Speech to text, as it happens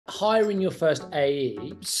hiring your first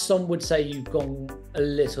AE, some would say you've gone a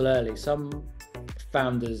little early. Some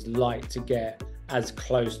founders like to get as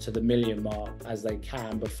close to the million mark as they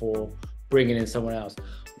can before bringing in someone else.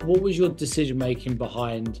 What was your decision making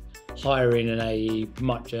behind hiring an AE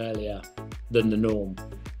much earlier than the norm?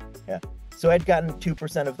 Yeah. So I'd gotten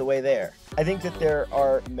 2% of the way there. I think that there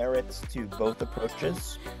are merits to both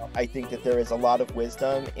approaches. I think that there is a lot of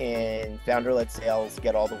wisdom in founder-led sales,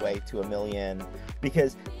 get all the way to a million,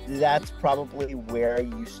 because that's probably where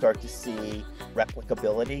you start to see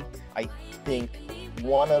replicability. I think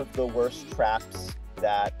one of the worst traps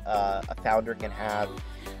that a founder can have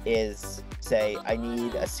is say, I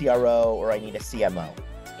need a CRO or I need a CMO.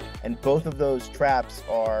 And both of those traps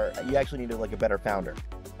are, you actually need a better founder.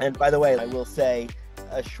 And by the way, I will say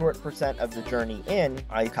a short percent of the journey in,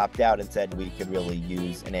 I copped out and said we could really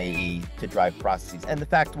use an AE to drive processes. And the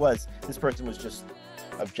fact was, this person was just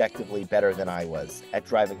objectively better than I was at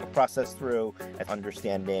driving the process through, at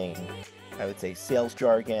understanding, I would say, sales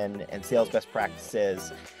jargon and sales best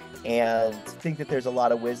practices. And I think that there's a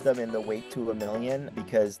lot of wisdom in the wait to a million,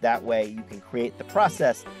 because that way you can create the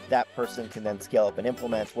process that person can then scale up and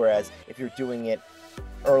implement. Whereas if you're doing it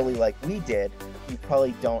early like we did, you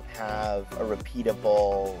probably don't have a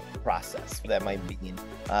repeatable process. That might be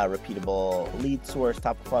a repeatable lead source,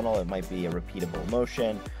 top of funnel. It might be a repeatable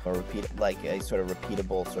motion, or a sort of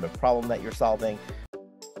repeatable sort of problem that you're solving.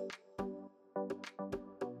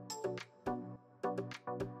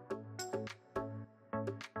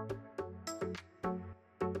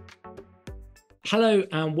 Hello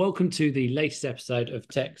and welcome to the latest episode of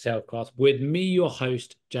Tech Salescraft with me, your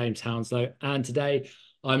host, James Hounslow. And today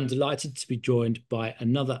I'm delighted to be joined by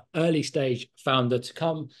another early stage founder to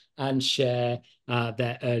come and share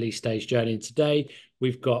their early stage journey. Today,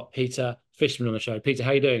 we've got Peter Fishman on the show. Peter,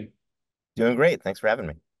 how are you doing? Doing great. Thanks for having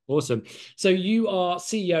me. Awesome. So you are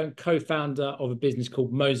CEO and co-founder of a business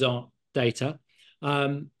called Mozart Data.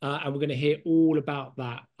 And we're going to hear all about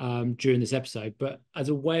that during this episode. But as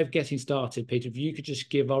a way of getting started, Peter, if you could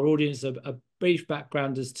just give our audience a brief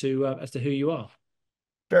background as to who you are.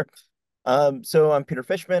 Sure. So I'm Peter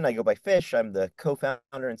Fishman. I go by Fish. I'm the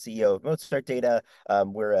co-founder and CEO of Mozart Data.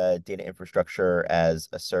 We're a data infrastructure as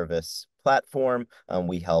a service platform.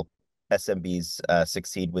 We help SMBs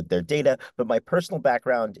succeed with their data. But my personal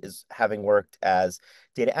background is having worked as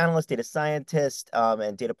data analyst, data scientist,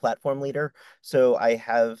 and data platform leader. So I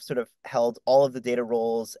have sort of held all of the data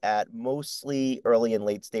roles at mostly early and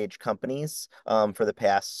late stage companies for the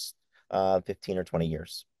past 15 or 20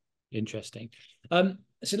 years. Interesting.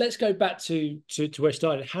 So let's go back to where it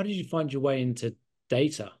started. How did you find your way into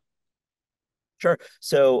data? Sure.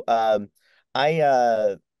 So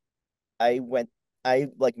I,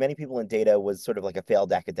 like many people in data, was sort of like a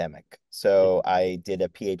failed academic. So I did a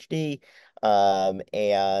PhD,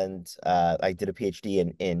 and I did a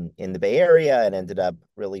PhD in the Bay Area, and ended up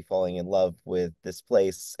really falling in love with this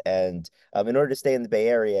place. And in order to stay in the Bay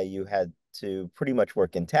Area, you had to pretty much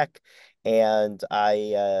work in tech. And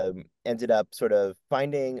I ended up sort of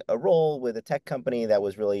finding a role with a tech company that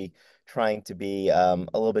was really trying to be a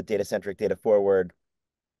little bit data-centric, data-forward.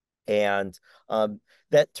 And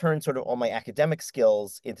that turned sort of all my academic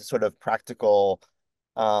skills into sort of practical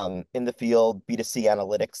in the field B2C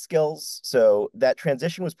analytics skills. So that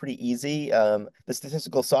transition was pretty easy. The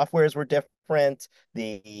statistical softwares were different,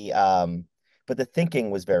 but the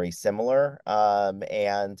thinking was very similar.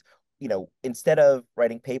 And instead of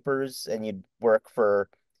writing papers and you'd work for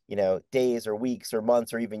days or weeks or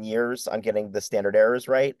months or even years on getting the standard errors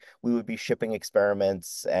right, we would be shipping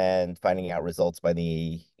experiments and finding out results by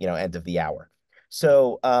the end of the hour.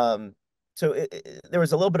 So there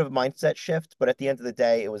was a little bit of a mindset shift, but at the end of the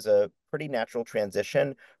day, it was a pretty natural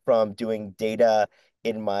transition from doing data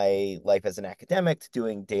in my life as an academic to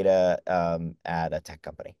doing data at a tech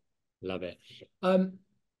company. Love it.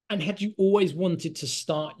 And had you always wanted to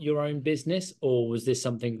start your own business, or was this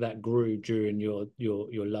something that grew during your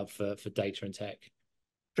love for data and tech?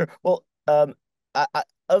 Sure. Well,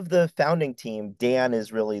 of the founding team, Dan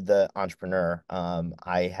is really the entrepreneur.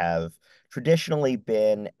 I have traditionally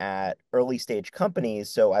been at early stage companies,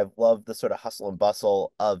 so I've loved the sort of hustle and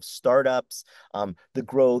bustle of startups, the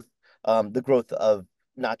growth of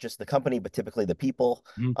not just the company, but typically the people.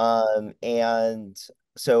 And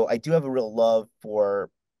so I do have a real love for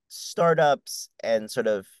startups and sort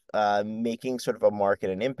of making sort of a market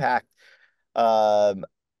and impact.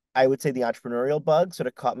 I would say the entrepreneurial bug sort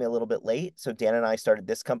of caught me a little bit late. So Dan and I started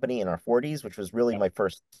this company in our 40s, which was really my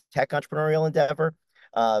first tech entrepreneurial endeavor.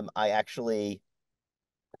 Dan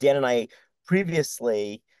and I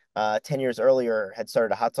previously, 10 years earlier, had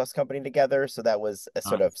started a hot sauce company together. So that was a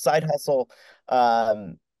sort of side hustle.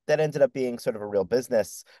 that ended up being sort of a real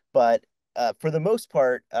business. But for the most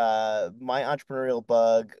part, my entrepreneurial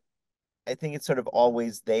bug, I think it's sort of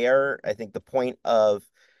always there. I think the point of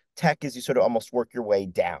tech is you sort of almost work your way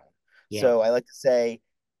down. Yeah. So I like to say,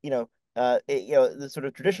 the sort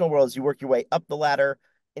of traditional world is you work your way up the ladder.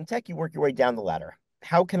 In tech, you work your way down the ladder.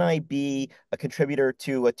 How can I be a contributor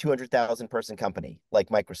to a 200,000 person company like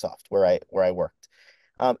Microsoft, where I worked?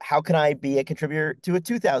 How can I be a contributor to a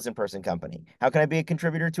 2,000 person company? How can I be a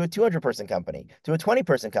contributor to a 200-person company, to a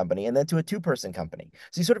 20-person company, and then to a two-person company?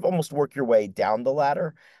 So you sort of almost work your way down the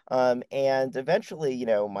ladder. And eventually,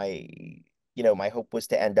 my hope was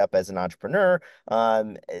to end up as an entrepreneur.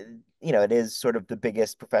 It is sort of the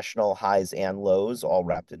biggest professional highs and lows all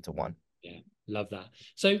wrapped into one. Yeah, love that.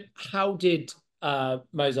 So how did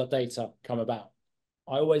Mozart Data come about?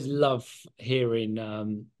 I always love hearing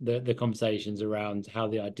the conversations around how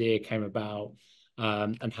the idea came about,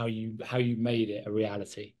 and how you made it a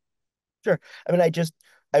reality. Sure. I mean,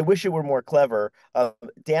 I wish it were more clever.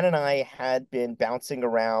 Dan and I had been bouncing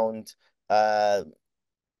around uh,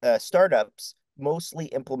 startups, mostly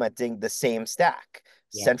implementing the same stack,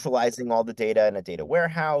 Yeah, centralizing all the data in a data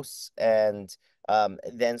warehouse, and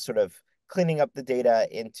then sort of cleaning up the data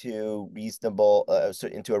into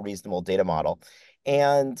a reasonable data model.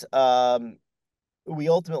 And we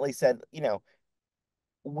ultimately said,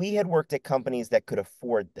 we had worked at companies that could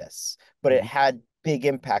afford this, but it mhm, had big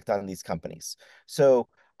impact on these companies. So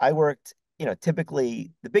I worked,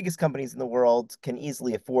 typically the biggest companies in the world can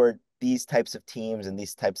easily afford these types of teams and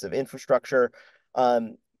these types of infrastructure.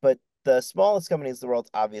 But the smallest companies in the world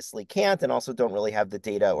obviously can't and also don't really have the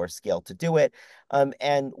data or scale to do it.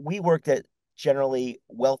 And we worked at generally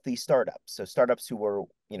wealthy startups. So startups who were,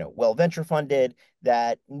 well venture funded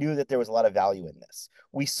that knew that there was a lot of value in this.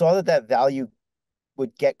 We saw that value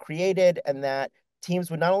would get created and that teams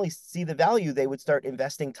would not only see the value, they would start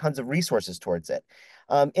investing tons of resources towards it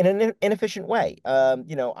in an inefficient way.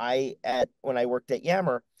 When I worked at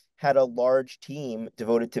Yammer, had a large team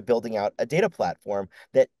devoted to building out a data platform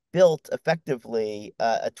that built effectively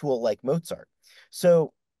a tool like Mozart.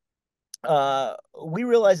 So we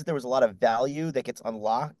realized that there was a lot of value that gets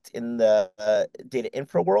unlocked in the data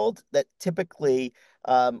infra world that typically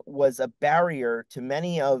was a barrier to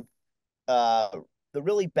many of uh, the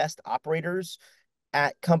really best operators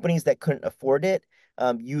at companies that couldn't afford it,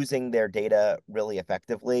 using their data really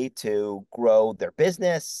effectively to grow their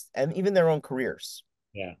business and even their own careers.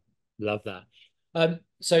 yeah, love that.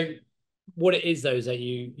 So what it is though is that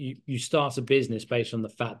you start a business based on the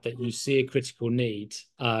fact that you see a critical need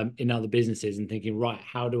in other businesses and thinking, right,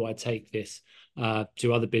 how do I take this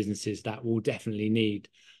to other businesses that will definitely need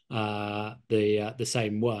the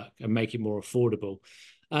same work and make it more affordable.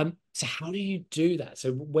 So how do you do that?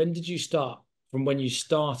 So when did you start? From when you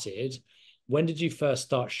started, when did you first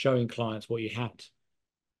start showing clients what you had?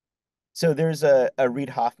 So there's a Reid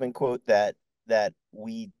Hoffman quote that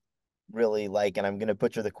we really like, and I'm going to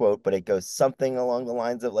butcher the quote, but it goes something along the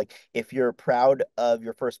lines of like, if you're proud of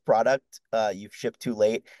your first product, you've shipped too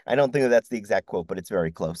late. I don't think that that's the exact quote, but it's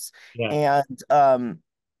very close. Yeah, And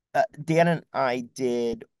Dan and I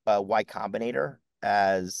did Y Combinator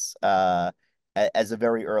as a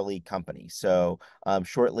very early company. So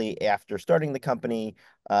shortly after starting the company,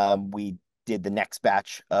 we did the next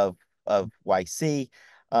batch of YC.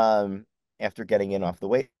 After getting in off the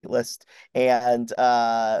wait list. And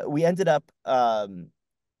we ended up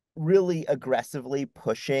really aggressively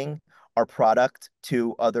pushing our product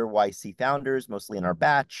to other YC founders, mostly in our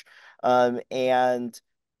batch. And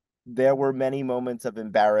there were many moments of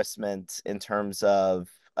embarrassment in terms of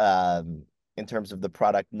the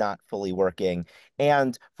product not fully working.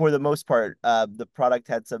 And for the most part, the product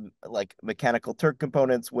had some like mechanical Turk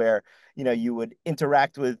components where, you would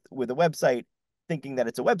interact with a website thinking that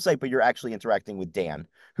it's a website, but you're actually interacting with Dan,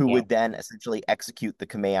 who yeah, would then essentially execute the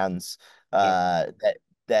commands yeah.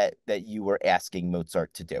 that you were asking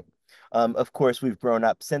Mozart to do. Of course, we've grown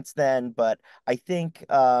up since then, but I think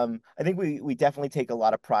we definitely take a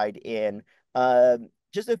lot of pride in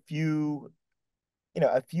just a few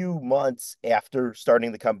months after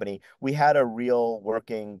starting the company, we had a real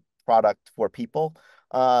working product for people.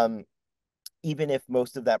 Um, Even if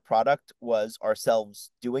most of that product was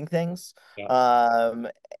ourselves doing things. Yeah. Um,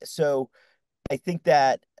 so I think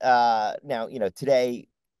that now, today,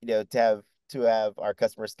 to have our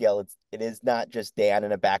customer scale, it is not just Dan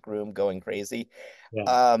in a back room going crazy.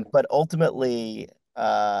 Yeah. But ultimately,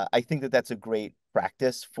 I think that that's a great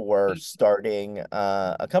practice for starting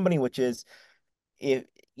a company, which is if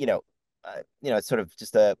it's sort of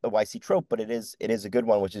just a YC trope, but it is a good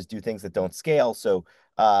one, which is do things that don't scale. So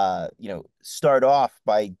start off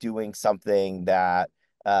by doing something that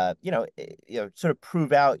sort of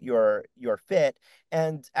prove out your fit.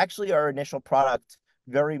 And actually, our initial product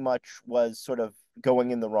very much was sort of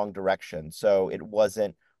going in the wrong direction. So it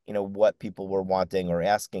wasn't, what people were wanting or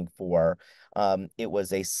asking for. It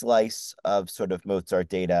was a slice of sort of Mozart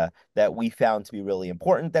data that we found to be really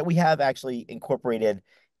important, that we have actually incorporated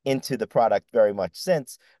into the product very much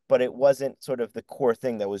since, but it wasn't sort of the core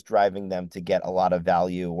thing that was driving them to get a lot of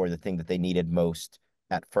value or the thing that they needed most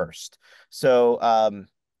at first. So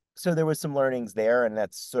there was some learnings there, and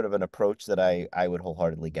that's sort of an approach that I would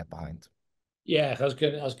wholeheartedly get behind. Yeah, I was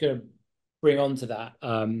gonna bring on to that.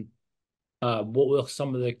 What were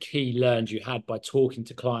some of the key learns you had by talking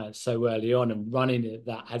to clients so early on and running it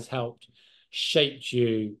that has helped shape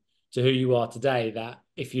you to who you are today, that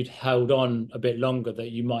if you'd held on a bit longer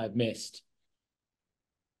that you might have missed?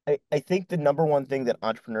 I think the number one thing that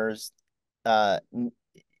entrepreneurs uh,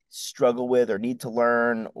 struggle with or need to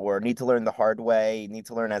learn the hard way, need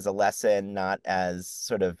to learn as a lesson, not as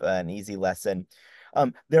sort of an easy lesson.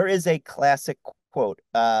 There is a classic quote.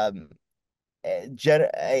 And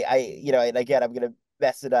again, I'm gonna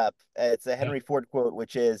mess it up. It's a Yeah, Henry Ford quote,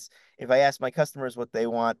 which is, "If I ask my customers what they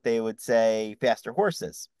want, they would say faster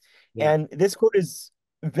horses." yeah, And this quote is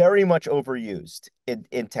very much overused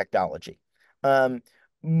in technology, um,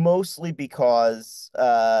 mostly because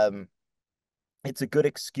it's a good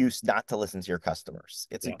excuse not to listen to your customers.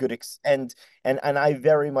 It's a yeah, good and I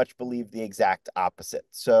very much believe the exact opposite.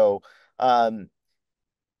 So, um,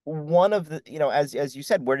 one of the, as you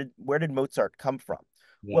said, where did Mozart come from?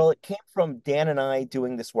 yeah, Well, it came from Dan and I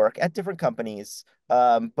doing this work at different companies,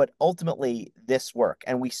 but ultimately this work,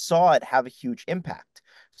 and we saw it have a huge impact.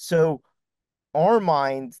 So our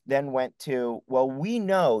mind then went to, well, we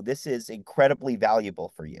know this is incredibly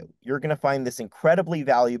valuable for you. You're going to find this incredibly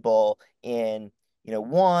valuable in,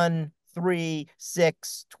 1, 3,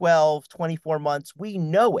 6, 12, 24 months. We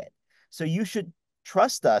know it. So you should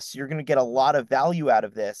trust us. You're going to get a lot of value out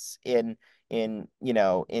of this in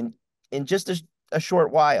just a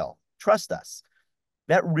short while. Trust us.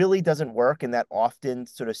 That really doesn't work, and that often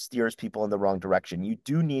sort of steers people in the wrong direction. You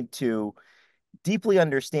do need to deeply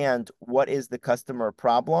understand what is the customer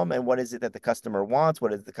problem and what is it that the customer wants,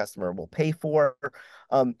 what is the customer will pay for.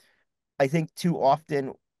 Um, I think too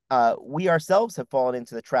often we ourselves have fallen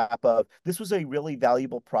into the trap of, this was a really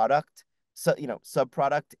valuable product, so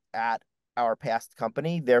subproduct at our past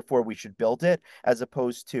company, therefore we should build it, as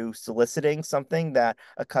opposed to soliciting something that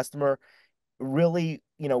a customer really,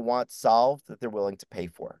 want solved that they're willing to pay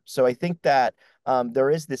for. So I think that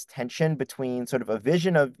there is this tension between sort of a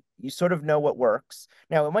vision of, you sort of know what works.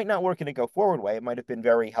 Now, it might not work in a go forward way. It might have been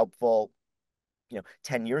very helpful,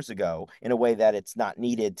 10 years ago in a way that it's not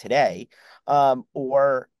needed today.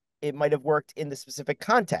 Or it might have worked in the specific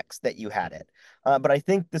context that you had it. But I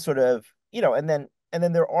think the sort of, and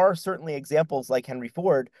then there are certainly examples like Henry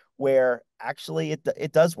Ford where actually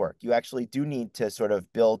it does work. You actually do need to sort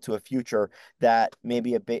of build to a future that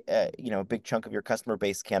maybe a big chunk of your customer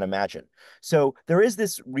base can't imagine. So there is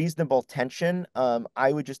this reasonable tension.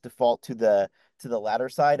 I would just default to the latter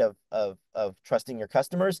side of trusting your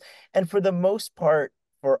customers. And for the most part,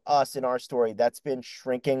 for us in our story, that's been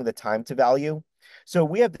shrinking the time to value. So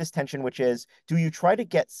we have this tension, which is, do you try to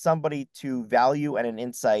get somebody to value and an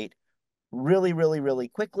insight really, really, really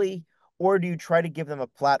quickly? Or do you try to give them a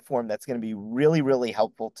platform that's going to be really, really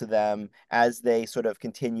helpful to them as they sort of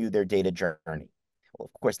continue their data journey? Well,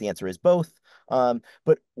 of course, the answer is both.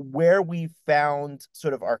 But where we found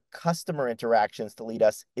sort of our customer interactions to lead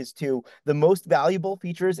us is to the most valuable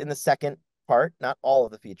features in the second part, not all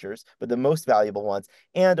of the features, but the most valuable ones.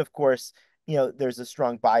 And of course, there's a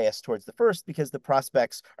strong bias towards the first because the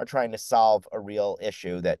prospects are trying to solve a real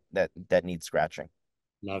issue that needs scratching.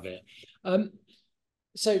 love it. Um,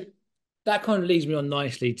 so that kind of leads me on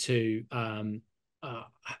nicely to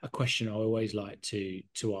a question I always like to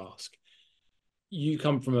ask. You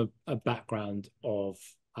come from a background of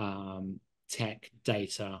tech,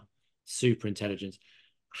 data, super intelligence.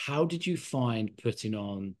 How did you find putting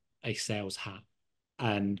on a sales hat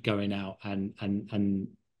and going out and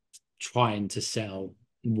trying to sell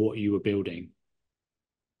what you were building?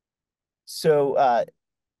 So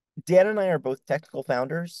Dan and I are both technical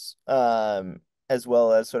founders, as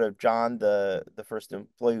well as sort of John, the first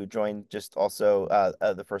employee who joined just also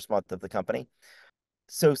the first month of the company.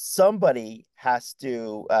 So somebody has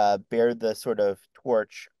to bear the sort of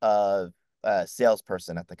torch of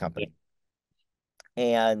salesperson at the Yeah, company,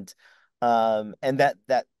 and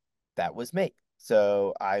that was me.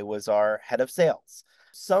 So I was our head of sales.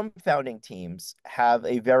 Some founding teams have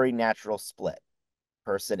a very natural split.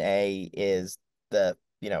 Person A is the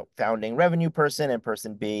founding revenue person, and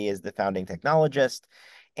person B is the founding technologist.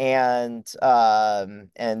 And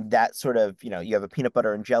that sort of, you have a peanut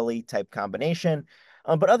butter and jelly type combination.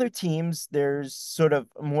 But other teams, there's sort of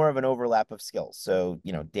more of an overlap of skills. So,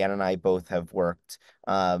 Dan and I both have worked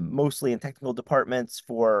mostly in technical departments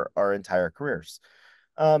for our entire careers.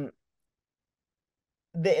 Um,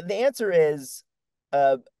 the answer is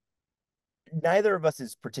uh, neither of us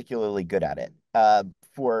is particularly good at it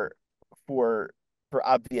for for for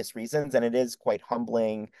obvious reasons, and it is quite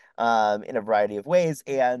humbling in a variety of ways.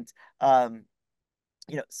 And some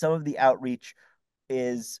of the outreach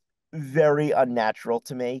is very unnatural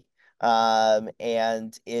to me,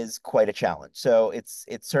 and is quite a challenge. So it's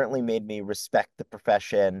certainly made me respect the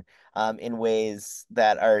profession in ways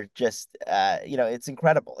that are just it's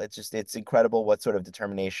incredible. It's incredible what sort of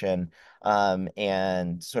determination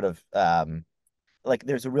and sort of like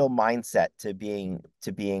there's a real mindset to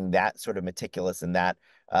being that sort of meticulous and that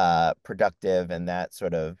productive, and that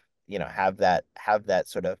sort of have that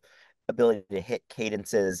sort of ability to hit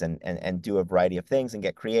cadences and do a variety of things and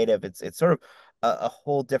get creative. It's sort of a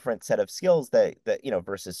whole different set of skills that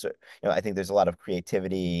versus I think there's a lot of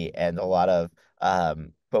creativity and a lot of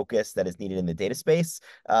focus that is needed in the data space.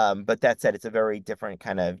 But that said, it's a very different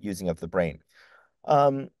kind of using of the brain.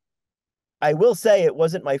 um I will say it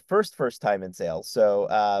wasn't my first time in sales. So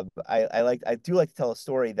I do like to tell a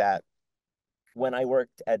story that when I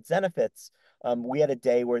worked at Zenefits, we had a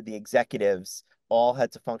day where the executives all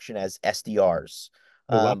had to function as SDRs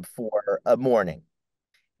Oh, wow. for a morning.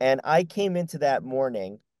 And I came into that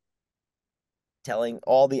morning telling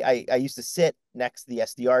all the I used to sit next to the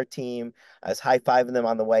SDR team. I was high-fiving them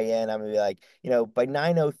on the way in. I'm gonna be like, by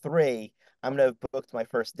 9:03, I'm gonna have booked my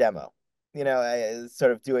first demo.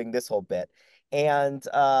 Sort of doing this whole bit. And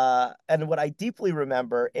what I deeply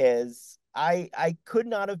remember is I could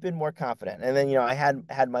not have been more confident. And then, I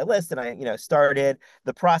had my list, and I, started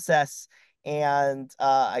the process. And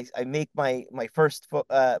I make my first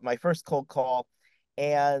cold call,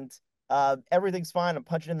 and everything's fine. I'm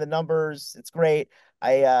punching in the numbers. It's great.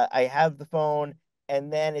 I have the phone,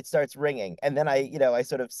 and then it starts ringing, and then I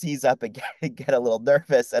sort of seize up and get a little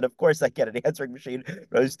nervous, and of course I get an answering machine.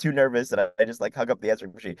 But I was too nervous, and I just like hung up the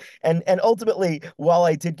answering machine. And ultimately, while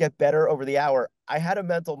I did get better over the hour, I had a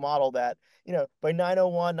mental model that by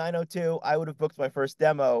 9:01, 9:02, I would have booked my first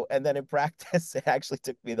demo. And then in practice, it actually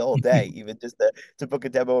took me the whole day, even just to book a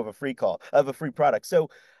demo of a free product. So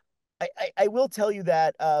I will tell you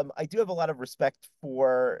that I do have a lot of respect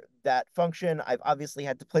for that function. I've obviously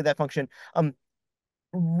had to play that function.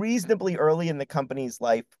 Reasonably early in the company's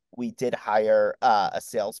life, we did hire a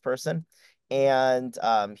salesperson, and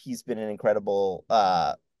he's been an incredible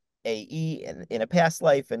AE in a past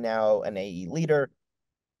life, and now an AE leader.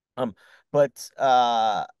 Um, but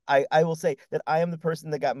I will say that I am the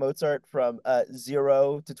person that got Mozart from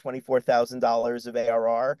zero to $24,000 of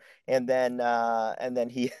ARR, and then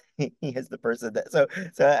he he is the person that so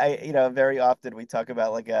I very often we talk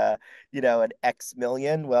about like an X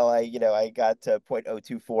million. Well, I got to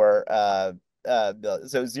 0.024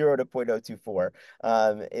 so 0 to 0.024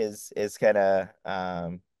 is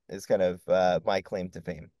kind of my claim to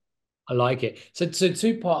fame. I like it. So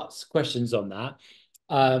two parts questions on that.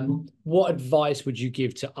 What advice would you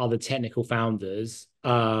give to other technical founders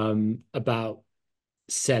about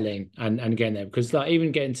selling and getting there? Because like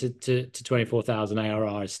even getting to 24,000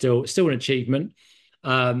 ARR is still an achievement.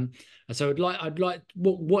 And so I'd like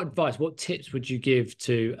what advice, what tips would you give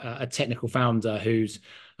to a technical founder who's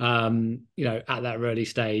at that early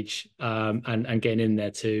stage and getting in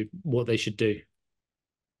there to what they should do?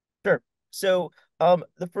 Sure. So,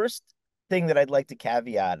 the first thing that I'd like to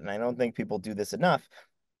caveat, and I don't think people do this enough,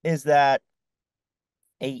 is that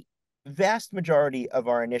a vast majority of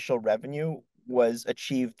our initial revenue was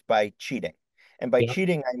achieved by cheating. And by Yeah.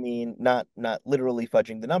 cheating, I mean not literally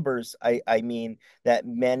fudging the numbers. I mean that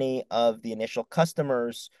many of the initial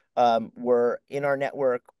customers were in our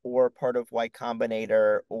network or part of Y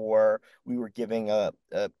Combinator, or we were giving a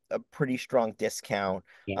pretty strong discount,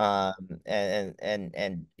 Yeah.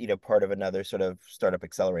 and part of another sort of startup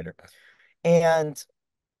accelerator. And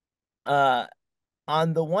uh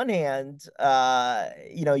on the one hand,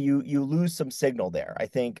 you lose some signal there. I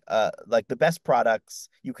think like the best products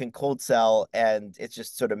you can cold sell, and it's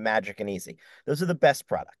just sort of magic and easy. Those are the best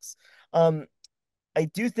products. Um, I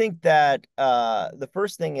do think that the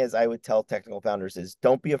first thing is I would tell technical founders is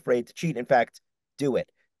don't be afraid to cheat. In fact, do it.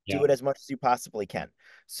 Yeah. Do it as much as you possibly can.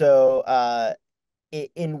 So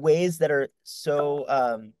in ways that are so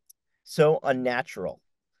unnatural.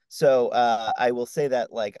 So I will say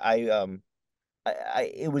that like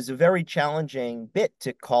it was a very challenging bit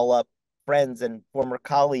to call up friends and former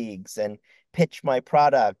colleagues and pitch my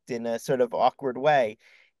product in a sort of awkward way.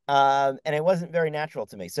 And it wasn't very natural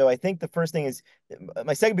to me. So I think the first thing is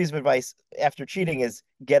my second piece of advice after cheating is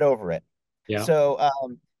get over it. Yeah. So,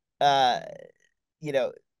 uh, you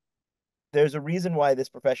know, there's a reason why this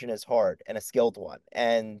profession is hard and a skilled one.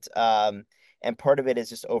 And part of it is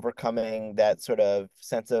just overcoming that sort of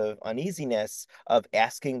sense of uneasiness of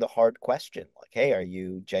asking the hard question, like, hey, are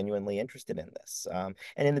you genuinely interested in this? And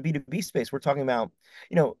in the B2B space, we're talking about,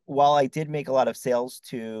 while I did make a lot of sales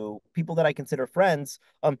to people that I consider friends,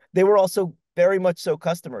 they were also very much so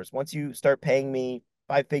customers. Once you start paying me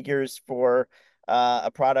five figures for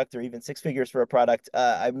a product or even six figures for a product,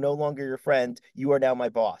 I'm no longer your friend. You are now my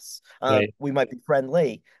boss. Yeah. We might be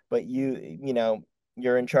friendly, but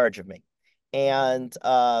you're in charge of me. And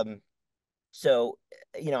so,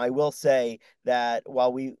 I will say that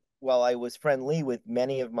while I was friendly with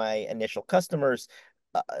many of my initial customers,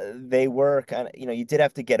 they were kind of, you did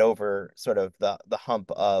have to get over sort of the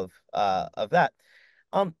hump of that.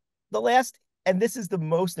 Um, the last, and this is the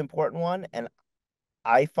most important one, and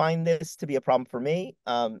I find this to be a problem for me.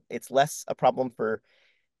 It's less a problem for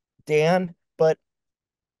Dan, but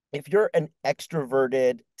if you're an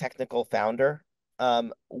extroverted technical founder,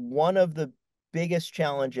 one of the biggest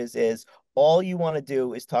challenges is all you want to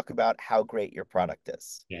do is talk about how great your product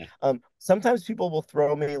is. Yeah. Sometimes people will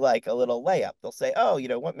throw me like a little layup. They'll say, "Oh,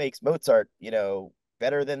 what makes Mozart,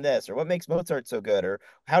 better than this, or what makes Mozart so good, or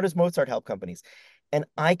how does Mozart help companies?" And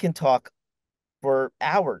I can talk for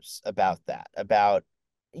hours about that, about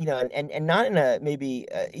and not in a maybe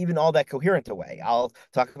even all that coherent a way. I'll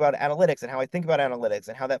talk about analytics and how I think about analytics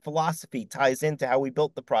and how that philosophy ties into how we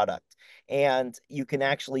built the product. And you can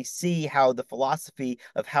actually see how the philosophy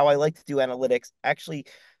of how I like to do analytics actually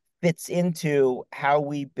fits into how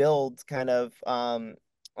we build kind of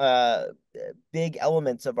uh, big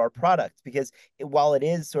elements of our product. Because while it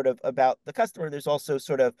is sort of about the customer, there's also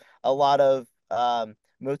sort of a lot of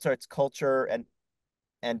Mozart's culture and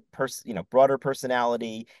broader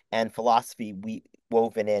personality and philosophy we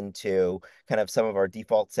woven into kind of some of our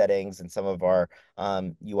default settings and some of our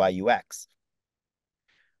UI UX.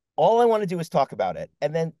 All I want to do is talk about it.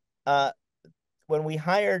 And then when we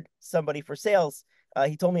hired somebody for sales,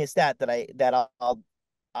 he told me a stat that I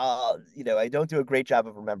don't do a great job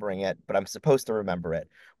of remembering it, but I'm supposed to remember it,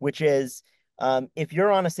 which is if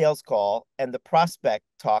you're on a sales call and the prospect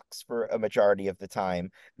talks for a majority of the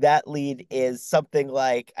time, that lead is something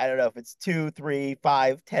like, I don't know if it's 2, 3,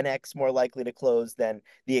 5, 10x more likely to close than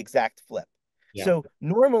the exact flip. Yeah. So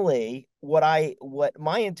normally what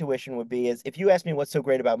my intuition would be is if you ask me what's so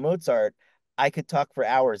great about Mozart, I could talk for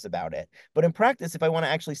hours about it. But in practice, if I want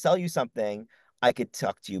to actually sell you something, I could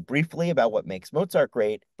talk to you briefly about what makes Mozart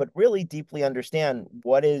great, but really deeply understand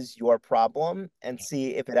what is your problem and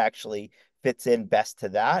see if it actually fits in best to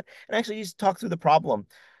that. And actually just talk through the problem.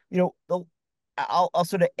 I'll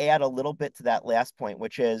sort of add a little bit to that last point,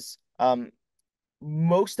 which is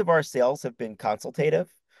most of our sales have been consultative.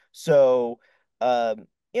 So,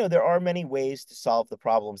 there are many ways to solve the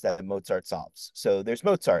problems that Mozart solves. So there's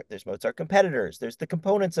Mozart competitors, there's the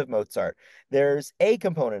components of Mozart, there's a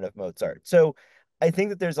component of Mozart. So I think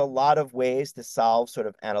that there's a lot of ways to solve sort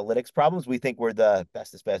of analytics problems. We think we're the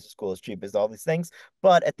bestest, fastest, coolest, cheapest, all these things.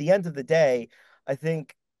 But at the end of the day, I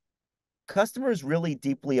think customers really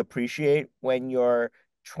deeply appreciate when you're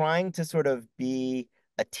trying to sort of be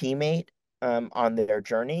a teammate on their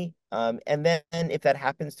journey. And then if that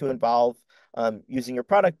happens to involve using your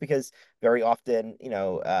product, because very often,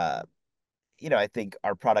 I think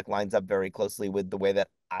our product lines up very closely with the way that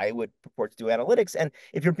I would purport to do analytics. And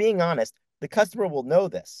if you're being honest, the customer will know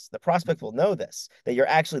this, the prospect will know this,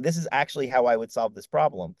 that this is actually how I would solve this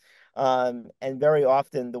problem. And very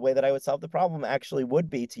often the way that I would solve the problem actually would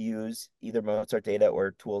be to use either Mozart data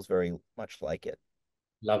or tools very much like it.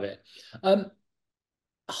 Love it.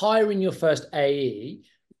 Hiring your first AE,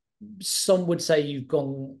 some would say you've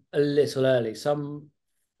gone a little early. Some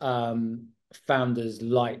founders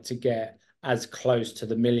like to get as close to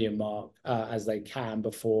the million mark as they can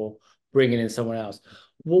before bringing in someone else.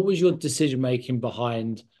 What was your decision making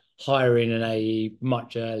behind hiring an AE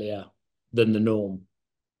much earlier than the norm?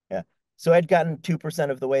 Yeah. So I'd gotten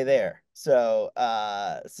 2% of the way there. So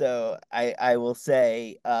I will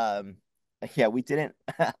say, yeah, we didn't.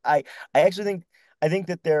 I actually think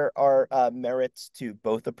that there are merits to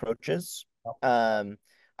both approaches. Um,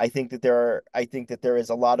 I think that there is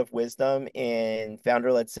a lot of wisdom in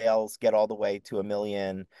founder-led sales, get all the way to a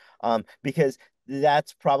million, because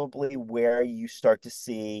that's probably where you start to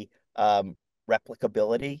see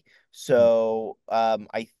replicability. So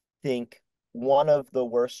I think one of the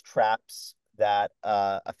worst traps that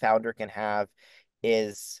a founder can have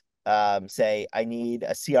is say, I need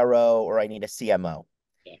a CRO or I need a CMO.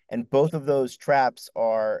 Yeah. And both of those traps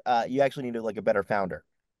are you actually need to like a better founder.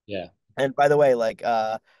 Yeah. And by the way, like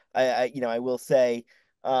I will say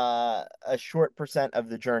a short percent of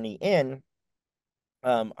the journey in,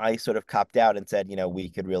 I sort of copped out and said, we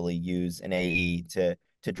could really use an AE to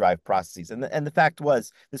drive processes. And the fact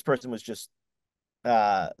was this person was just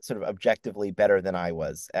sort of objectively better than I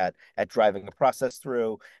was at driving a process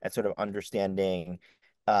through, at sort of understanding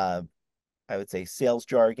uh I would say sales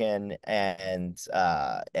jargon and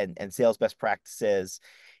sales best practices.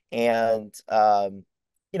 And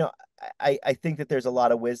you know, I think that there's a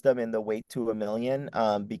lot of wisdom in the wait to a million,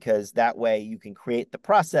 because that way you can create the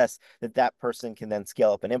process that that person can then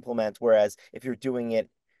scale up and implement. Whereas if you're doing it,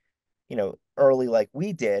 early like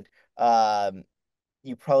we did,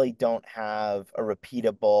 you probably don't have a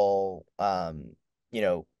repeatable you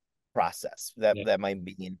know process Yeah. that might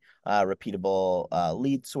be a repeatable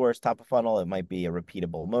lead source top of funnel. It might be a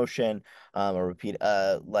repeatable motion, a repeat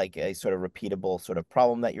like a sort of repeatable sort of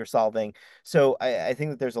problem that you're solving. So I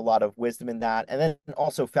think that there's a lot of wisdom in that. And then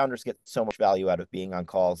also founders get so much value out of being on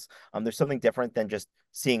calls. There's something different than just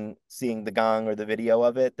seeing the gong or the video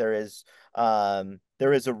of it. There is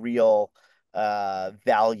a real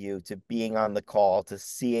value to being on the call, to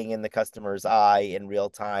seeing in the customer's eye in real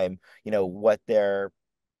time, what they're,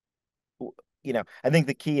 I think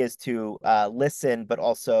the key is to listen, but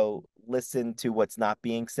also listen to what's not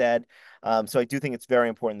being said. So I do think it's very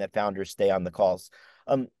important that founders stay on the calls.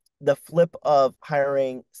 Um, the flip of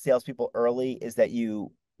hiring salespeople early is that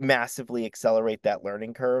you massively accelerate that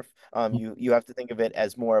learning curve. You have to think of it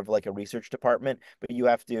as more of like a research department, but you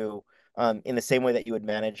have to, in the same way that you would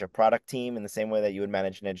manage a product team, in the same way that you would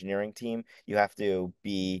manage an engineering team, you have to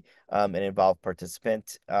be an involved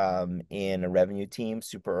participant in a revenue team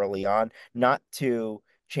super early on, not to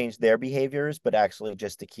change their behaviors, but actually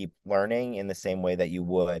just to keep learning in the same way that you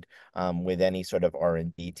would with any sort of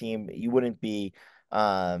R&D team. You wouldn't be,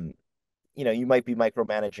 you might be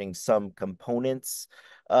micromanaging some components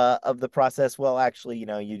of the process. Well, actually, you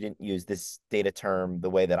didn't use this data term the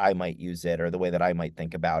way that I might use it or the way that I might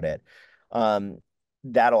think about it. Um,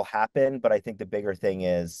 that'll happen, but I think the bigger thing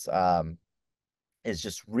is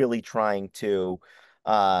just really trying to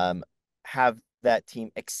um, have that team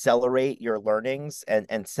accelerate your learnings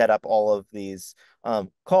and set up all of these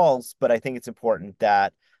calls. But I think it's important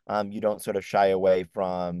that you don't sort of shy away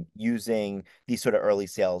from using these sort of early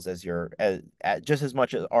sales as just as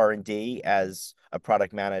much as R&D as a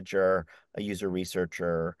product manager, a user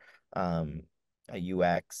researcher, um, a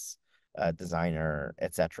UX designer,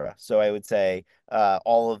 etc. So I would say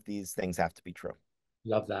all of these things have to be true.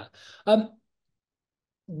 Love that. Um,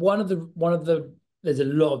 one of the there's a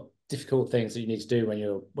lot of difficult things that you need to do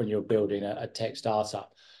when you're building a tech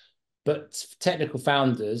startup. But technical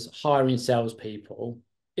founders hiring salespeople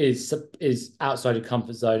is outside of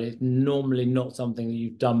comfort zone. It's normally not something that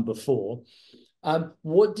you've done before.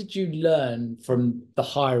 What did you learn from the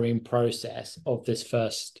hiring process of this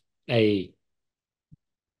first AE?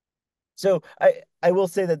 So I will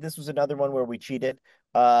say that this was another one where we cheated.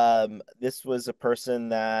 This was a person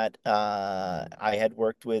that I had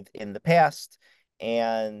worked with in the past,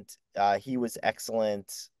 and he was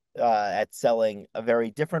excellent at selling a very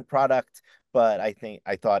different product. But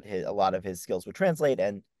I thought a lot of his skills would translate,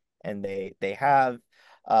 and they have.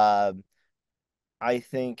 Um, I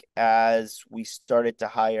think as we started to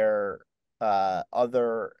hire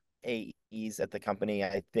other AEs at the company,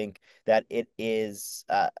 I think that it is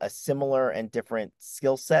a similar and different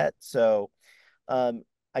skill set. So um,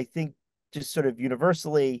 I think just sort of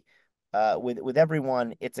universally with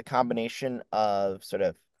everyone, it's a combination of sort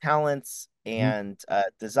of talents Mhm.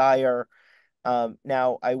 and desire.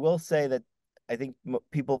 Now, I will say that I think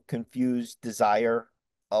people confuse desire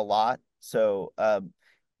a lot. So,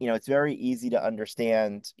 it's very easy to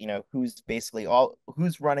understand,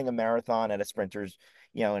 who's running a marathon at a sprinter's,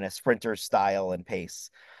 in a sprinter's style and pace.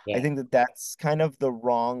 I Yeah. think that that's kind of the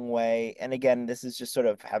wrong way. And again, this is just sort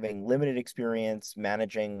of having limited experience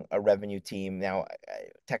managing a revenue team. Now,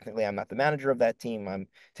 technically, I'm not the manager of that team. I'm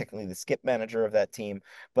technically the skip manager of that team.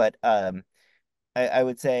 But I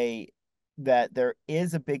would say that there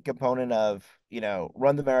is a big component of,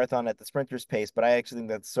 run the marathon at the sprinter's pace, but I actually think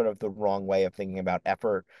that's sort of the wrong way of thinking about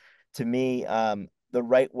effort. To me, the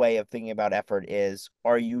right way of thinking about effort is,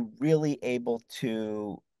 are you really able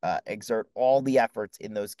to exert all the efforts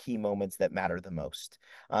in those key moments that matter the most?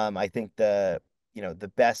 I think the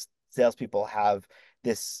best salespeople have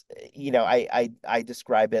this, I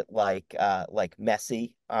describe it like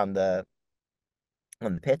Messi on the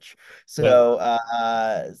pitch.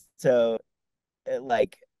 Yeah. So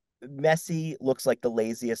like Messi looks like the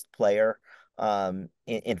laziest player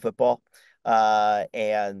in football.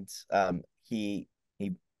 And he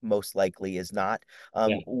most likely is not.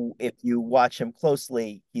 Yeah. If you watch him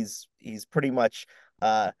closely, he's pretty much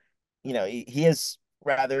he is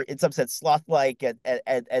rather in some sense sloth-like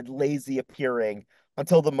and lazy appearing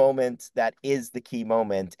until the moment that is the key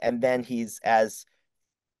moment, and then he's as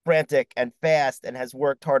frantic and fast and has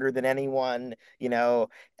worked harder than anyone, to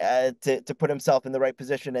put himself in the right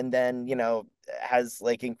position, and then has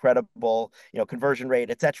like incredible conversion rate,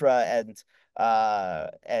 etc.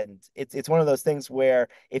 And it's one of those things where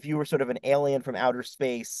if you were sort of an alien from outer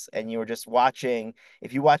space and you were just watching,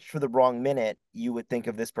 if you watched for the wrong minute, you would think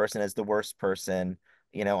of this person as the worst person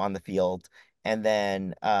on the field. And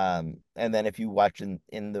then if you watch in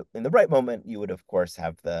the right moment, you would of course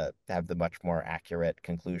have the much more accurate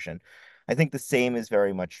conclusion. I think the same is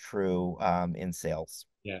very much true in sales,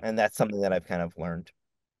 Yeah. and that's something that I've kind of learned.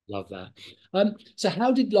 Love that. So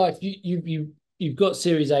how did life you've got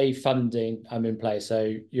Series A funding in place,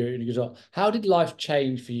 so you're in a good spot. How did life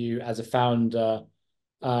change for you as a founder,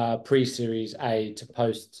 pre-Series A to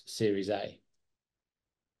post-Series A?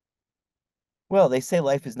 Well, they say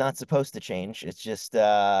life is not supposed to change. It's just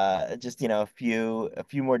a few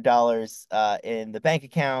more dollars in the bank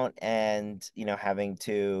account, and having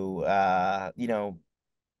to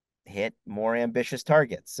hit more ambitious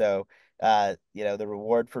targets. So the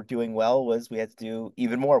reward for doing well was we had to do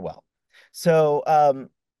even more well. So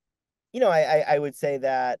I would say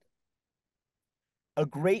that a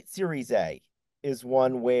great Series A is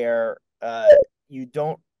one where you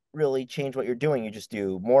don't really change what you're doing, you just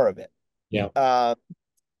do more of it. Yeah. Uh,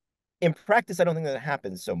 in practice, I don't think that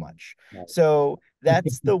happens so much. No. So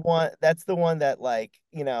that's the one that, like,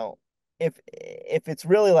 if it's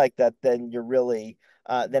really like that, then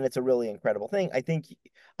it's a really incredible thing. I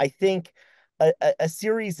think a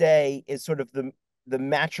Series A is sort of the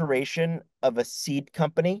maturation of a seed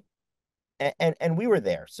company. And we were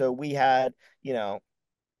there. So you know,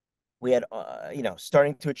 we had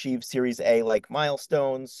starting to achieve Series A like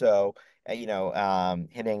milestones. So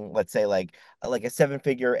hitting, let's say, like a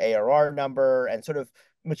seven-figure ARR number, and sort of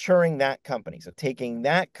maturing that company. So taking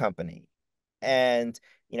that company and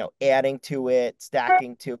adding to it,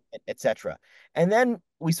 stacking to it, etc. And then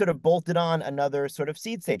we sort of bolted on another sort of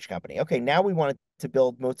seed stage company. Okay, now we wanted to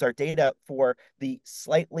build Mozart Data for the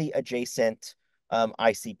slightly adjacent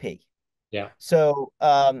ICP. Yeah. So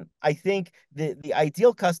I think the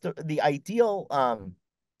ideal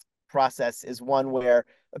process is one where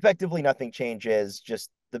effectively nothing changes, just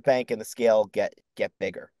the bank and the scale get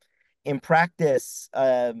bigger. In practice,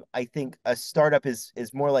 I think a startup is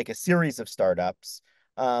more like a series of startups,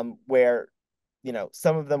 where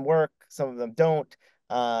some of them work, some of them don't,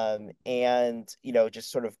 and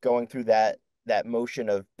just sort of going through that motion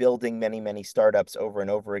of building many startups over and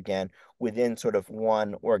over again within sort of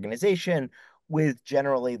one organization with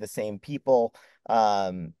generally the same people.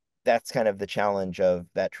 That's kind of the challenge of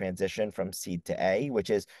that transition from seed to A,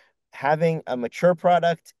 which is having a mature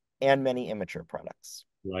product and many immature products.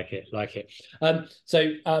 Like it, like it.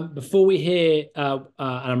 So before we hear, and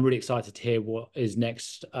I'm really excited to hear what is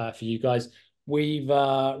next for you guys. We've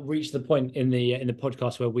reached the point in the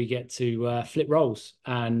podcast where we get to flip roles,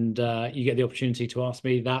 and you get the opportunity to ask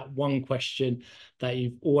me that one question that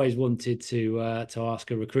you've always wanted to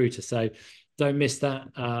ask a recruiter. So don't miss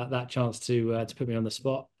that chance to put me on the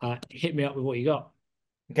spot. Hit me up with what you got.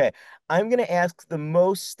 Okay, I'm going to ask the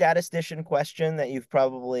most statistician question that you've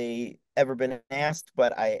probably ever been asked,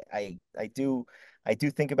 but I do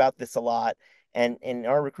think about this a lot, and in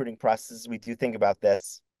our recruiting processes, we do think about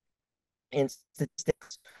this. In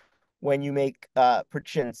statistics, when you make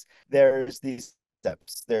predictions, there's these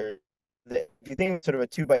steps. If you think sort of a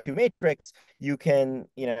 2 by 2 matrix, you can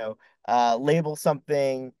label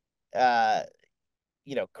something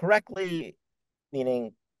correctly,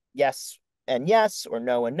 meaning yes and yes, or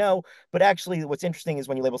no and no. But actually, what's interesting is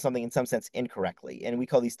when you label something in some sense incorrectly, and we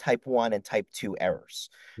call these type 1 and type 2 errors.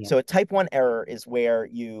 Yeah. So a type 1 error is where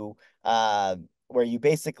you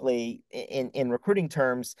basically, in recruiting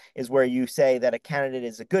terms, is where you say that a candidate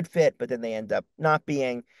is a good fit, but then they end up not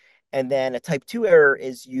being. And then a type 2 error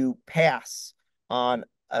is you pass on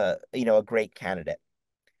a great candidate.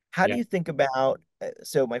 How do Yeah. you think about,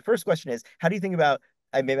 so my first question is, how do you think about,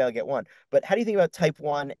 maybe I'll get one, but how do you think about type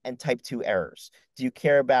 1 and type 2 errors? Do you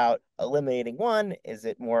care about eliminating one? Is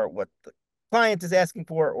it more what the client is asking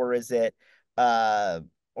for, uh,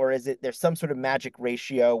 or is it there's some sort of magic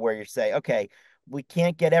ratio where you say, okay, we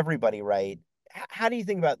can't get everybody right? How do you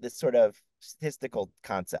think about this sort of statistical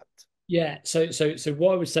concept? Yeah. So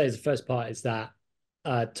what I would say is the first part is that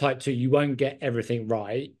type two, you won't get everything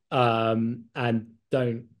right, and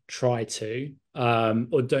don't try to,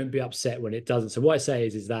 or don't be upset when it doesn't. So what I say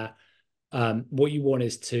is that what you want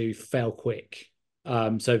is to fail quick.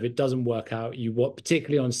 So if it doesn't work out, you want,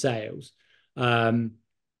 particularly on sales, um,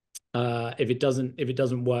 if it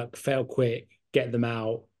doesn't work, fail quick, get them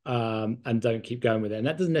out, and don't keep going with it. And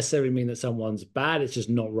that doesn't necessarily mean that someone's bad; it's just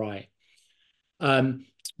not right.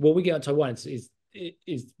 What we get on Taiwan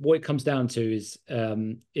is what it comes down to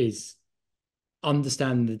is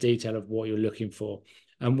understanding the detail of what you're looking for.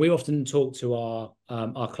 And we often talk to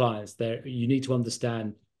our clients there. You need to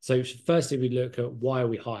understand. So firstly, we look at why are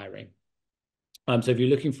we hiring. So if you're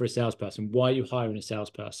looking for a salesperson, why are you hiring a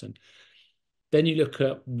salesperson? Then you look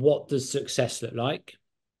at what does success look like,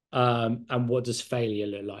 and what does failure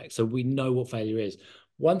look like. So we know what failure is.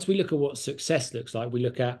 Once we look at what success looks like, we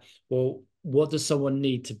look at, well, what does someone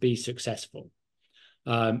need to be successful,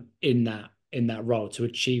 in that role to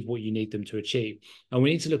achieve what you need them to achieve. And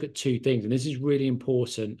we need to look at two things, and this is really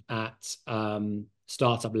important at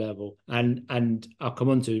startup level. And I'll come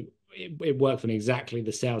on to it, it worked on exactly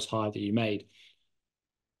the sales hire that you made.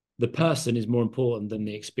 The person is more important than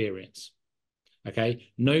the experience.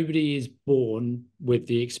 Okay. Nobody is born with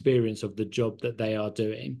the experience of the job that they are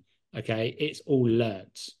doing. Okay. It's all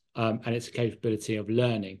learned, and it's a capability of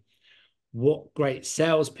learning. What great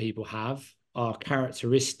salespeople have are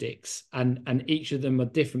characteristics, and each of them are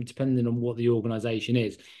different depending on what the organization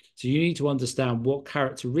is. So you need to understand what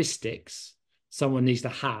characteristics someone needs to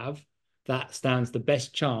have that stands the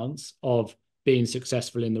best chance of being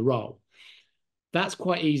successful in the role. That's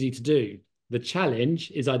quite easy to do. The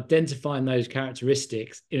challenge is identifying those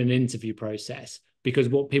characteristics in an interview process, because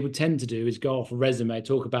what people tend to do is go off a resume,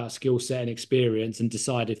 talk about skill set and experience, and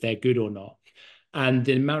decide if they're good or not. And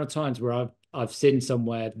the amount of times where I've seen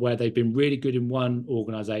somewhere where they've been really good in one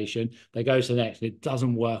organization, they go to the next and it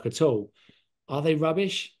doesn't work at all. Are they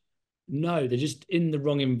rubbish? No, they're just in the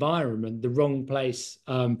wrong environment, the wrong place,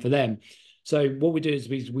 for them. So what we do is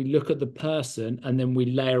we look at the person and then we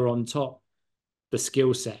layer on top the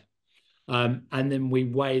skill set. And then we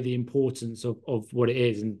weigh the importance of what it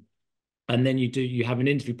is. And then you have an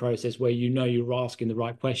interview process where you know you're asking the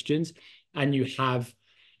right questions, and you have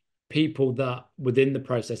people that within the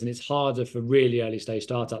process, and it's harder for really early stage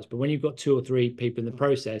startups, but when you've got two or three people in the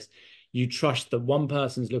process, you trust that one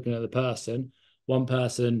person's looking at the person, one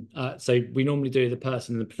person, so we normally do the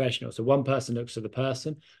person and the professional. So one person looks at the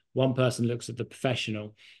person, one person looks at the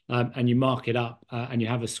professional, and you mark it up, and you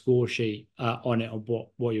have a score sheet on it of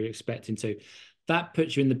what you're expecting to. That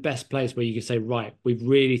puts you in the best place where you can say, right, we've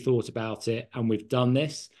really thought about it and we've done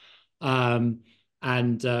this. And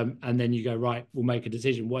then you go, right, we'll make a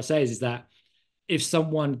decision. What I say is that if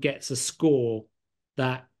someone gets a score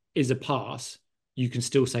that is a pass, you can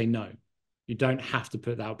still say no. You don't have to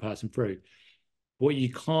put that person through. What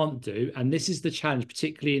you can't do, and this is the challenge,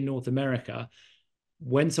 particularly in North America,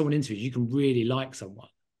 when someone interviews, you can really like someone,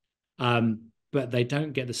 but they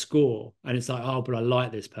don't get the score. And it's like, oh, but I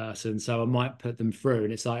like this person, so I might put them through.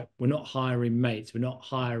 And it's like, we're not hiring mates. We're not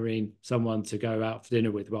hiring someone to go out for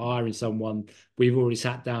dinner with. We're hiring someone we've already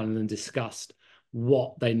sat down and discussed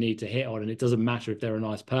what they need to hit on. And it doesn't matter if they're a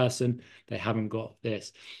nice person, they haven't got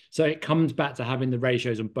this. So it comes back to having the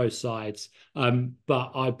ratios on both sides.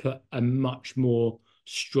 But I put a much more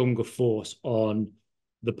stronger force on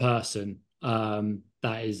the person,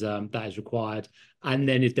 that is required. And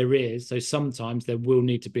then if there is, so sometimes there will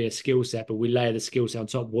need to be a skill set, but we layer the skill set on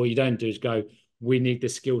top. What you don't do is go, we need the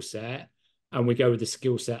skill set, and we go with the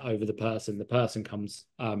skill set over the person. The person comes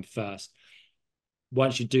first.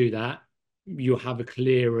 Once you do that, you'll have a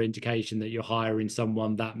clearer indication that you're hiring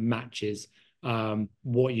someone that matches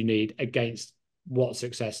what you need against what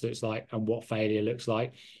success looks like and what failure looks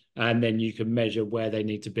like. And then you can measure where they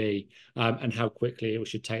need to be, and how quickly it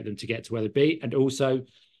should take them to get to where they be. And also,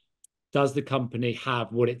 does the company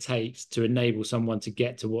have what it takes to enable someone to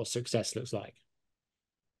get to what success looks like?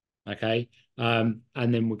 Okay. And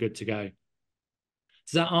then we're good to go.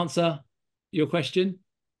 Does that answer your question?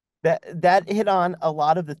 That hit on a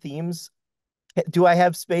lot of the themes. Do I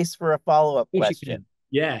have space for a follow-up Yes, you question? can.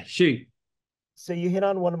 Yeah, shoot. So you hit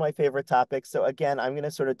on one of my favorite topics. So again, I'm going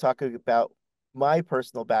to sort of talk about my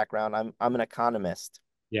personal background. I'm an economist,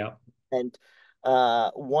 Yeah. and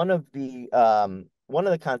one of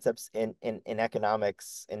the concepts in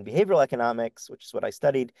economics and behavioral economics, which is what I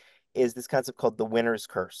studied, is this concept called the winner's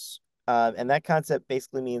curse. And that concept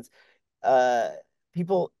basically means uh,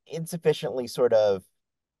 people insufficiently sort of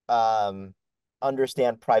um,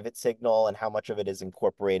 understand private signal and how much of it is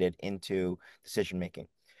incorporated into decision making.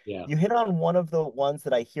 Yeah. You hit on one of the ones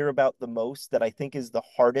that I hear about the most that I think is the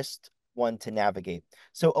hardest one to navigate.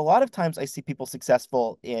 So a lot of times I see people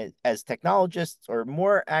successful as technologists, or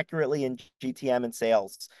more accurately in GTM and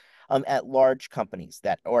sales, at large companies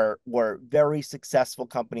that or were very successful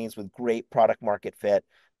companies with great product market fit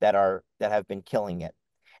that have been killing it.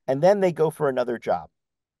 And then they go for another job,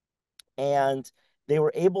 and they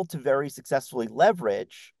were able to very successfully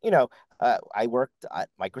leverage, I worked at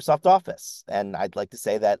Microsoft Office, and I'd like to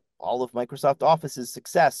say that all of Microsoft Office's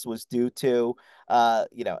success was due to,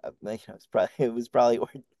 it was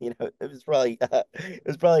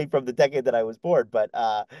probably from the decade that I was born, but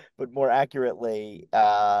more accurately,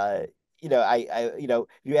 if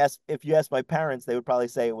you ask my parents, they would probably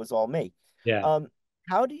say it was all me. Yeah. Um,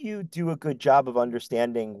 how do you do a good job of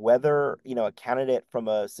understanding whether, a candidate from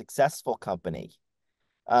a successful company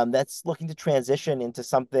that's looking to transition into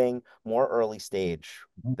something more early stage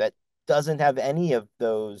that doesn't have any of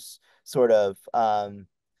those sort of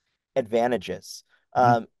advantages?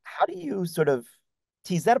 How do you sort of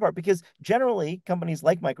tease that apart? Because generally, companies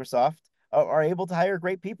like Microsoft are able to hire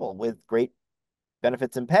great people with great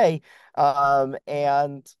benefits and pay.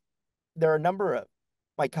 And there are a number of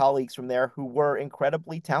my colleagues from there who were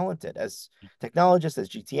incredibly talented as technologists, as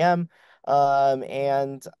GTM.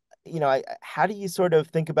 And how do you sort of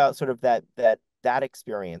think about sort of that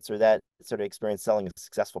experience, or that sort of experience selling a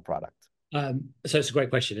successful product? So it's a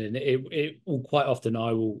great question, and it will quite often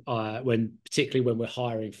I will particularly when we're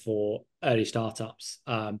hiring for early startups,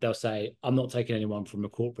 they'll say, "I'm not taking anyone from a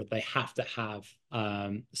corporate. They have to have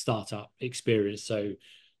startup experience, so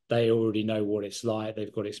they already know what it's like.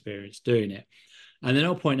 They've got experience doing it." And then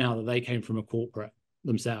I'll point out that they came from a corporate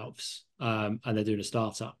themselves, and they're doing a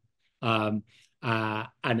startup, and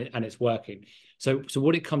it's working. So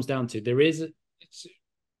what it comes down to, there is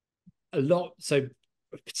a lot. So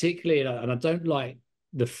particularly, and I don't like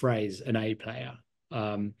the phrase an A player,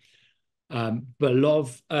 but a lot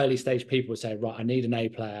of early stage people say, right, I need an A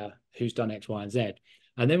player who's done X, Y, and Z.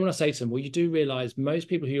 And then when I say to them, well, you do realize most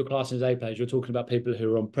people who you're classing as A players, you're talking about people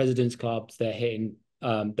who are on president's clubs, they're hitting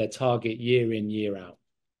their target year in, year out.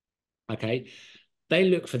 Okay. They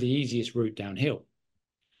look for the easiest route downhill.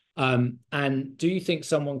 And do you think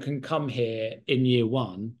someone can come here in year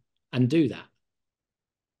one and do that?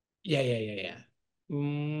 Yeah.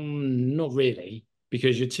 Not really,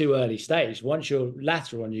 because you're too early stage. Once you're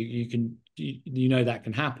later on, you know that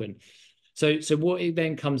can happen. So what it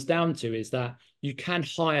then comes down to is that you can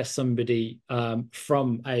hire somebody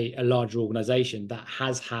from a larger organization that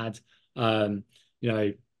has had all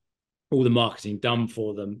the marketing done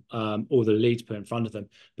for them, all the leads put in front of them.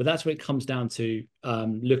 But that's what it comes down to,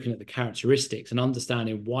 looking at the characteristics and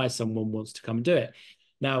understanding why someone wants to come and do it.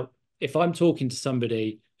 Now, if I'm talking to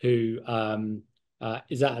somebody who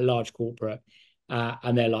is at a large corporate,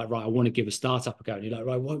 and they're like, right, I want to give a startup a go. And you're like,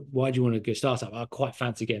 right, why do you want to go startup? I quite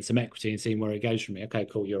fancy getting some equity and seeing where it goes from me. Okay,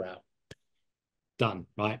 cool, you're out. Done,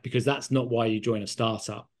 right? Because that's not why you join a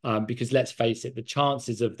startup. Because let's face it, the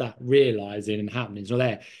chances of that realizing and happening is not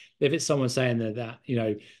there. If it's someone saying that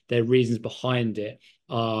their reasons behind it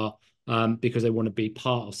are because they want to be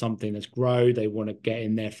part of something that's grow, they want to get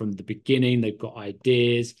in there from the beginning, they've got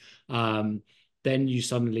ideas, then you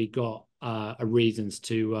suddenly got reasons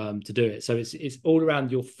to do it. So it's all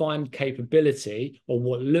around, you'll find capability or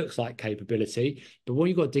what looks like capability, but what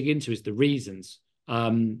you've got to dig into is the reasons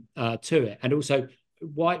to it, and also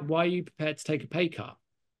why are you prepared to take a pay cut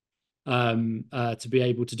to be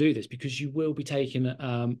able to do this? Because you will be taking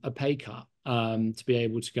a pay cut to be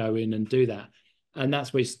able to go in and do that. And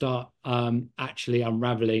that's where you start actually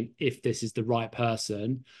unraveling if this is the right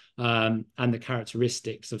person, and the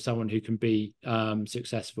characteristics of someone who can be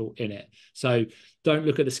successful in it. So don't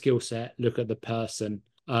look at the skill set, look at the person,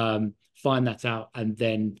 find that out, and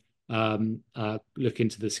then look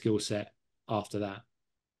into the skill set after that.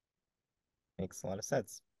 Makes a lot of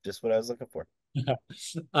sense. Just what I was looking for.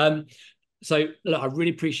 So look, I really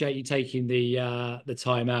appreciate you taking the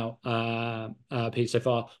time out, Pete, so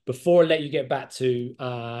far. Before I let you get back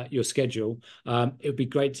to your schedule, it would be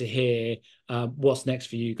great to hear what's next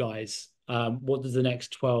for you guys. What does the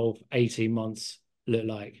next 12, 18 months look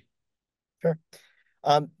like? Sure.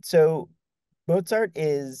 So Mozart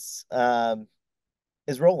is rolling.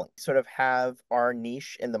 Sort of have our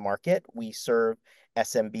niche in the market. We serve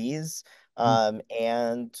SMBs,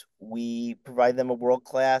 and we provide them a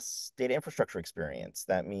world-class data infrastructure experience.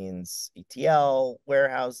 That means ETL,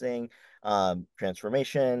 warehousing,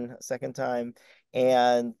 transformation, a second time,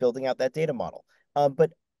 and building out that data model.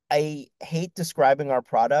 But I hate describing our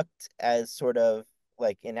product as sort of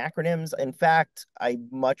like in acronyms. In fact, I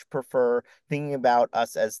much prefer thinking about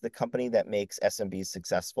us as the company that makes SMBs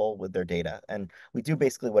successful with their data. And we do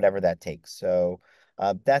basically whatever that takes. So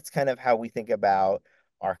That's kind of how we think about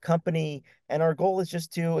our company, and our goal is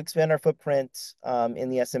just to expand our footprint in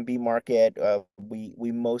the SMB market.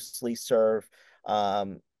 We mostly serve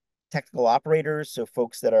um, technical operators, so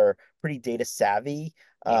folks that are pretty data savvy,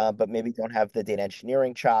 Yeah, but maybe don't have the data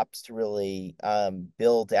engineering chops to really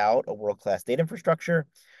build out a world-class data infrastructure.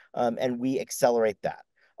 And we accelerate that.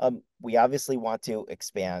 We obviously want to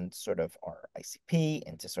expand sort of our ICP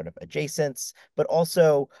into sort of adjacents, but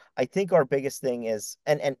also I think our biggest thing is,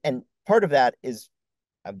 and part of that is,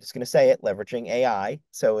 I'm just going to say it, leveraging AI.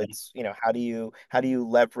 So it's, how do you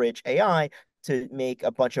leverage AI to make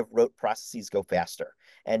a bunch of rote processes go faster?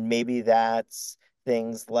 And maybe that's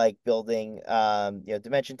things like building,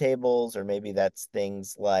 dimension tables, or maybe that's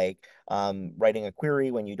things like writing a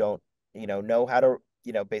query when you don't, know how to,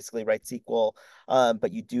 basically write SQL,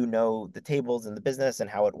 but you do know the tables and the business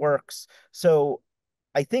and how it works. So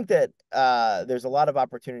I think that there's a lot of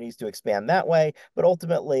opportunities to expand that way, but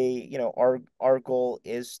ultimately, our goal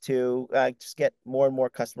is to just get more and more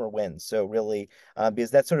customer wins. So really,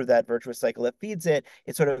 because that's sort of that virtuous cycle that feeds it.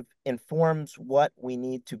 It sort of informs what we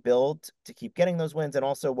need to build to keep getting those wins, and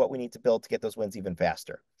also what we need to build to get those wins even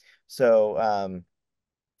faster. So,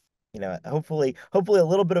 hopefully a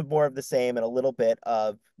little bit of more of the same, and a little bit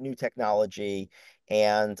of new technology,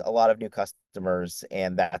 and a lot of new customers,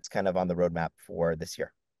 and that's kind of on the roadmap for this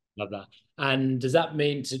year. love that. And does that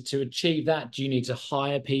mean to achieve that, do you need to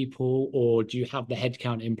hire people, or do you have the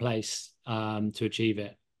headcount in place to achieve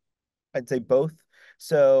it? I'd say both.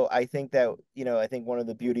 So I think that, I think one of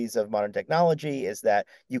the beauties of modern technology is that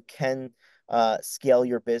you can scale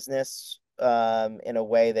your business in a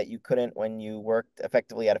way that you couldn't when you worked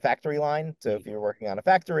effectively at a factory line. So if you're working on a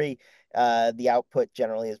factory, the output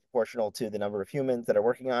generally is proportional to the number of humans that are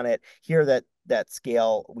working on it. Here, that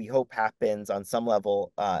scale, we hope, happens on some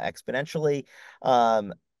level exponentially,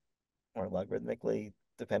 um, or logarithmically,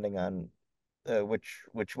 depending on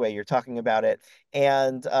which way you're talking about it.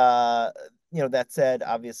 And that said,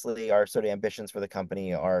 obviously, our sort of ambitions for the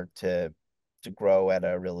company are to grow at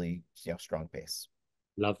a really strong pace.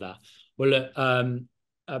 Love that. Well, look,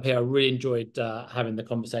 up here, I really enjoyed having the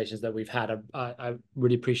conversations that we've had. I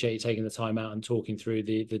really appreciate you taking the time out and talking through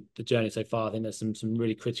the journey so far. I think there's some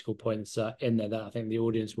really critical points in there that I think the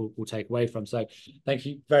audience will take away from. So thank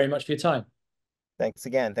you very much for your time. Thanks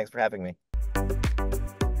again. Thanks for having me.